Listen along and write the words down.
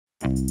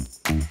Hi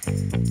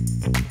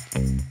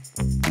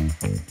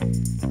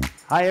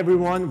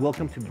everyone,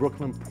 welcome to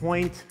Brooklyn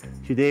Point.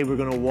 Today we're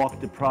going to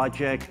walk the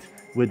project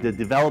with the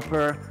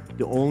developer,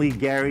 the only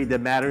Gary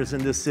that matters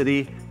in this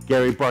city,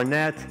 Gary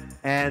Barnett,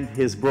 and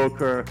his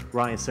broker,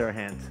 Ryan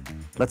Serhant.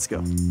 Let's go.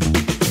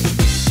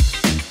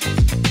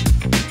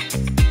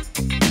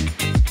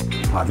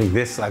 I think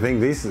this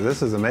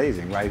is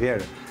amazing right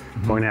here.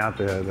 Point out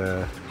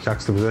the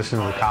juxtaposition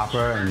of the copper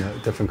and the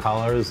different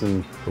colors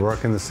and the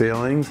work in the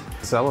ceilings.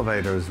 This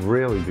elevator is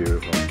really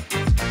beautiful.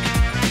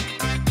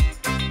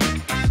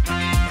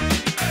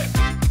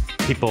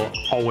 People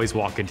always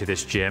walk into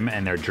this gym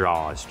and their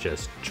jaws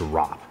just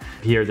drop.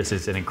 Here, this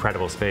is an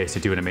incredible space to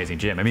do an amazing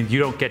gym. I mean, you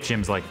don't get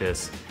gyms like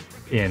this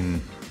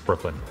in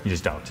Brooklyn. You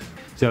just don't.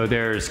 So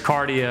there's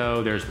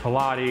cardio, there's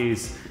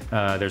Pilates,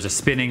 there's a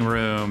spinning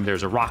room,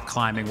 there's a rock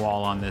climbing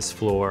wall on this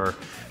floor.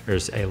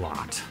 There's a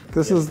lot.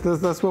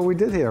 That's what we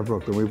did here in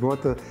Brooklyn. We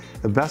brought the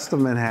best of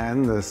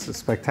Manhattan, this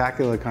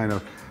spectacular kind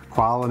of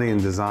quality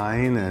and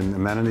design and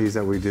amenities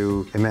that we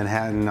do in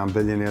Manhattan on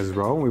Billionaires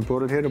Row, and we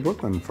brought it here to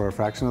Brooklyn for a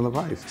fraction of the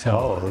price.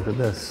 Oh, look at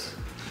this.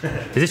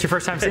 Is this your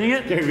first time seeing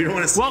it? We don't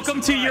want to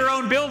Welcome to your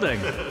own building.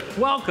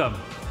 Welcome.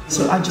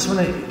 So I just want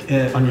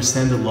to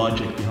understand the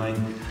logic behind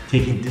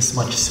taking this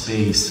much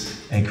space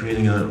and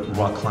creating a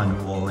rock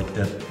climbing wall like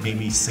that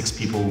maybe 6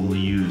 people will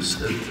use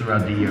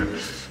throughout the year.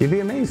 You'd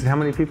be amazed how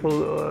many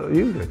people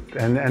use it.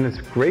 And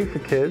it's great for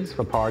kids,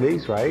 for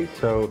parties, right?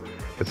 So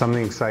it's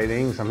something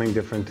exciting, something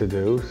different to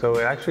do. So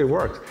it actually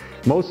works.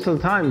 Most of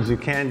the times you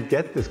can't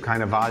get this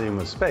kind of volume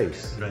of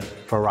space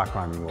for a rock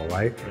climbing wall,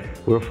 right?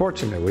 We're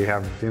fortunate. We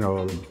have, you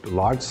know, a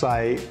large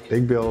site,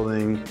 big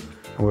building,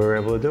 and we were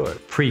able to do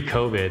it.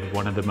 Pre-COVID,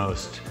 one of the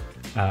most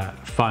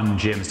fun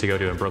gyms to go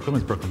to in Brooklyn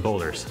was Brooklyn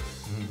Boulders,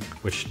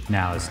 which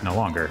now is no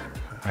longer,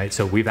 right?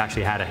 So we've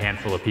actually had a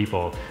handful of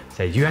people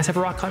say, you guys have a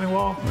rock climbing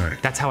wall? Right.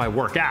 That's how I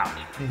work out.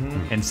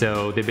 And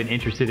so they've been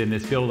interested in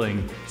this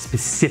building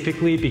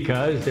specifically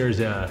because there's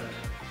a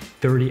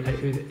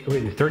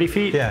 30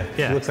 feet? Yeah,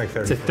 it looks like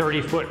 30. It's a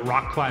 30-foot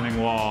rock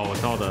climbing wall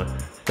with all the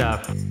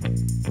stuff.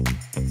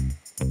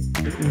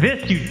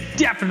 This you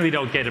definitely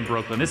don't get in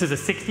Brooklyn. This is a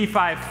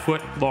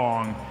 65-foot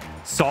long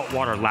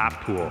saltwater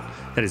lap pool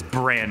that is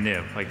brand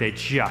new. Like they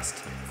just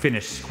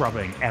finished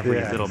scrubbing every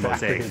little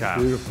mosaic tile.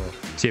 Beautiful.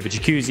 So you have a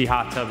jacuzzi,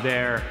 hot tub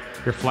there.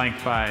 You're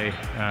flanked by,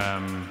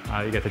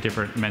 you got the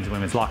different men's and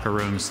women's locker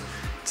rooms.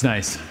 It's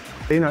nice.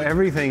 You know,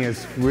 everything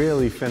is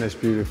really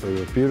finished beautifully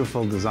with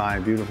beautiful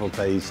design, beautiful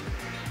taste.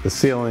 The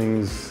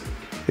ceilings,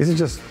 these are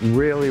just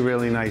really,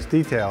 really nice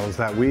details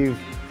that we've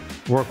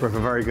worked with a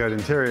very good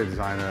interior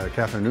designer,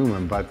 Catherine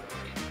Newman, but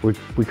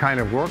we kind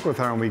of work with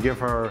her and we give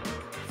her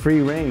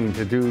free reign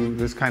to do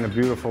this kind of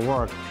beautiful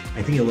work.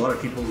 I think a lot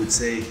of people would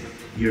say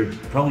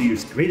probably your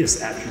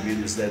greatest attribute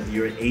is that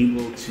you're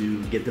able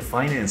to get the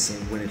financing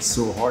when it's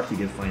so hard to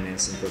get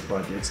financing for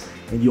projects,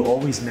 and you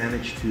always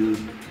manage to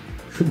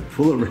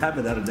pull a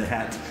rabbit out of the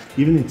hat,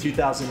 even in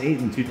 2008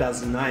 and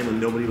 2009 when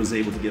nobody was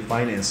able to get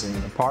financing.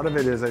 Part of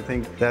it is, I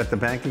think, that the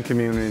banking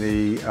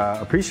community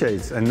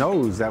appreciates and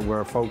knows that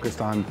we're focused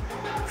on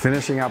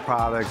finishing our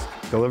products,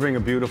 delivering a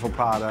beautiful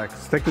product,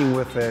 sticking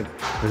with it.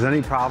 If there's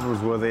any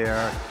problems, we're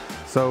there.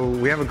 So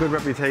we have a good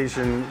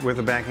reputation with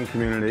the banking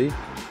community,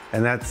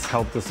 and that's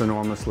helped us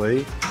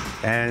enormously.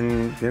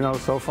 And, you know,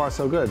 so far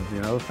so good,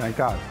 you know, thank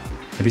God.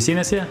 Have you seen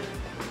this yet?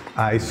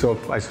 I saw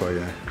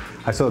yeah.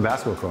 I saw the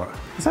basketball court.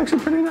 It's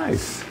actually pretty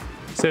nice.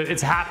 So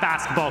it's half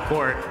basketball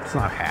court. It's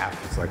not half,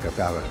 it's like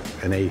about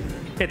an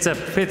eighth. It's a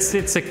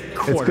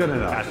quarter it's good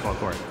enough. basketball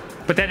court.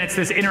 But then it's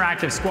this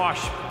interactive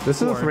squash This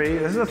court.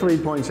 is a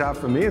three-point shot.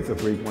 For me, it's a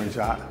three-point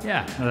shot.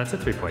 Yeah, no, that's a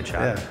 3-point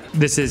shot. Yeah.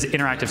 This is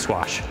interactive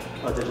squash.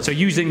 So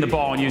using the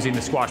ball and using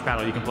the squash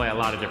paddle, you can play a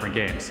lot of different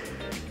games.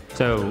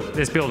 So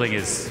this building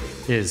is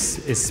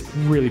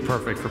really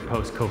perfect for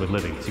post-COVID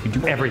living. So you can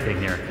do everything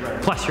here.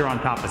 Plus you're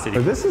on top of city.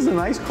 But this is a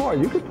nice court.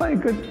 You could play a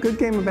good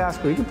game of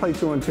basketball. You could play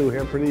 2-on-2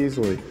 here pretty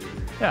easily.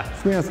 Yeah.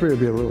 3-on-3 would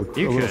be a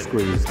little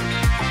squeezed.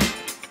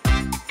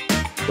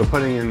 We're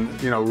putting in,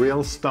 you know,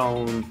 real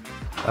stone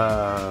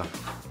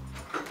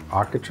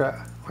architrave.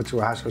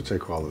 How should I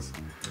call this?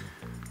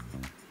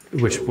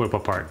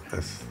 What part?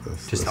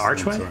 Just the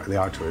archway? The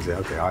archways, yeah,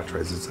 okay,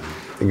 archways. I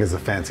think it's a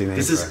fancy name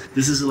This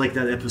is like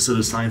that episode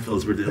of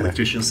Seinfeld where the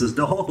electrician says,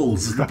 the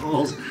holes.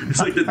 It's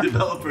like the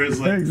developer is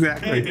like,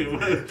 exactly. Hey,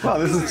 well,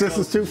 this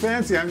is too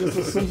fancy. I'm just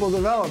a simple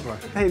developer.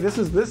 Hey, this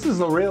is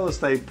a real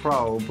estate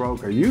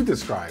broker. You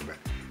describe it.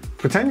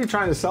 Pretend you're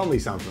trying to sell me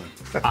something.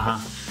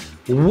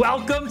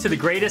 Welcome to the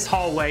greatest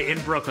hallway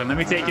in Brooklyn. Let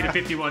me take you to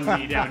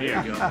 51B down here.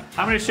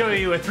 I'm going to show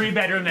you a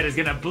 3-bedroom that is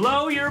going to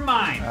blow your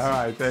mind. All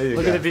right, there you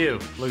go. Look at the view.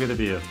 Look at the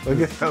view.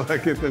 Look at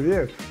the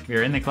view.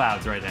 We're in the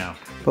clouds right now.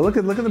 But look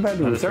at the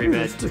bedroom. Another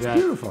 3-bed. It's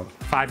beautiful.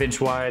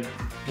 5-inch wide.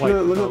 White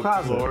Look at the oak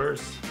closet.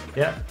 floors.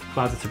 Yeah,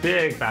 closets are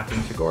big.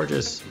 Bathrooms are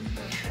gorgeous.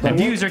 And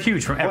views are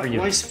huge from every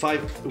unit.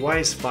 Why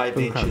is 5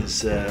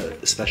 inches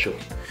special?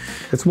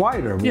 It's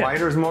wider. Yeah.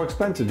 Wider is more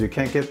expensive. You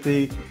can't get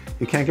the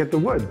you can't get the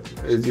wood.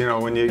 You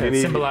know, when you It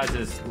need,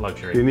 symbolizes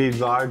luxury. you need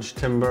large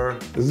timber.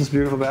 Is this a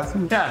beautiful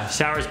bathroom? Yeah,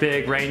 shower's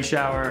big, rain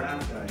shower,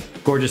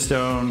 gorgeous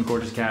stone,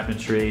 gorgeous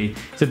cabinetry.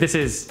 So this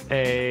is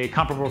a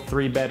comparable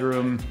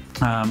 3-bedroom,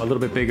 a little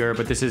bit bigger,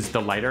 but this is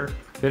the lighter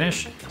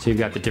finish. So you've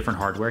got the different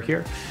hardware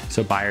here,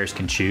 so buyers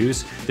can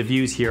choose. The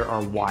views here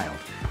are wild.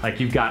 Like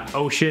you've got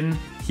ocean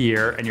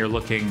here, and you're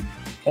looking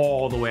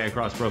all the way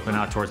across Brooklyn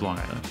out towards Long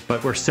Island.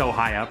 But we're so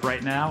high up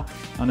right now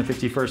on the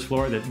 51st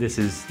floor that this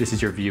is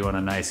your view on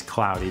a nice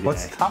cloudy day.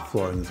 What's the top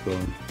floor in this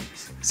building?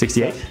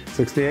 68.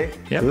 68?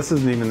 Yep. So this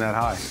isn't even that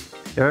high.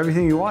 You have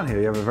everything you want here.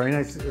 You have a very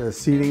nice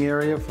seating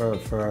area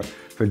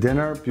for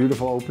dinner,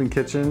 beautiful open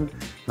kitchen,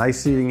 nice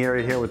seating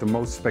area here with the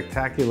most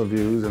spectacular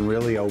views and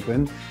really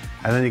open.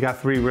 And then you got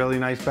 3 really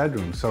nice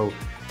bedrooms. So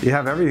you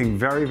have everything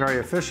very, very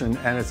efficient,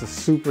 and it's a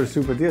super,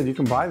 super deal. You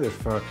can buy this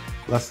for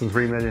less than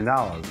 $3 million.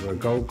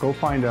 Go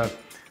find a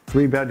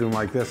 3-bedroom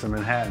like this in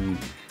Manhattan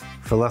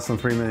for less than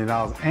 $3 million,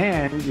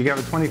 and you get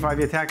a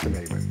 25-year tax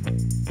abatement.